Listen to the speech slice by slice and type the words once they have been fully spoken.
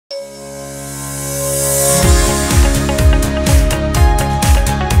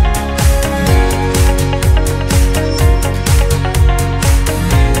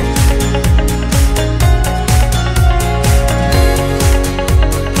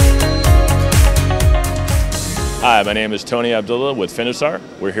Hi, my name is Tony Abdullah with Finisar.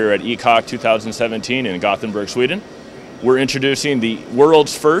 We're here at ECOC 2017 in Gothenburg, Sweden. We're introducing the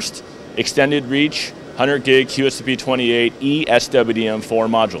world's first extended reach 100 gig QSFP28 eSWDM4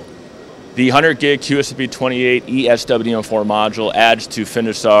 module. The 100 gig QSFP28 eSWDM4 module adds to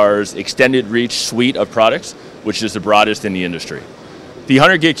Finisar's extended reach suite of products, which is the broadest in the industry. The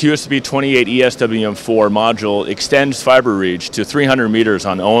 100 gig QSFP28 eSWDM4 module extends fiber reach to 300 meters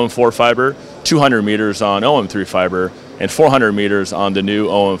on OM4 fiber, 200 meters on OM3 fiber, and 400 meters on the new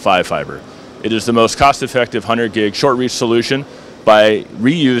OM5 fiber. It is the most cost-effective 100 gig short reach solution by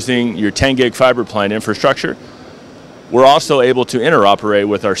reusing your 10 gig fiber plant infrastructure. We're also able to interoperate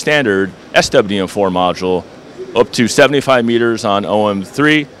with our standard SWDM4 module up to 75 meters on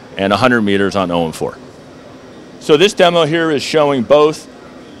OM3 and 100 meters on OM4. So this demo here is showing both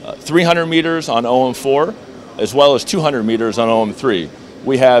 300 meters on OM4 as well as 200 meters on OM3.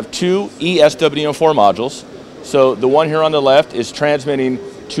 We have two eSWDM4 modules. So the one here on the left is transmitting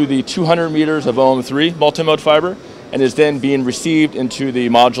to the 200 meters of OM3 multimode fiber and is then being received into the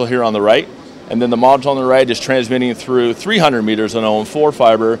module here on the right. And then the module on the right is transmitting through 300 meters on OM4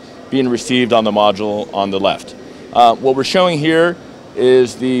 fiber being received on the module on the left. What we're showing here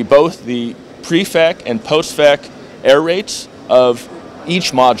is both the pre-FEC and post-FEC error rates of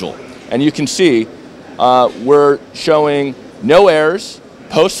each module. And you can see we're showing no errors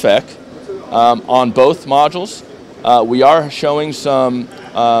post-FEC on both modules. We are showing some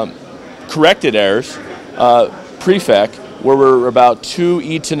corrected errors pre-FEC where we're about 2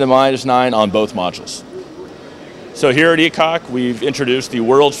 e to the -9 on both modules. So here at ECOC, we've introduced the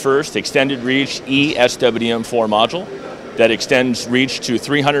world's first extended reach eSWDM4 module that extends reach to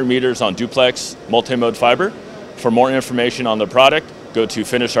 300 meters on duplex multimode fiber. For more information on the product, go to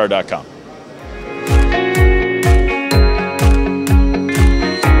finisar.com.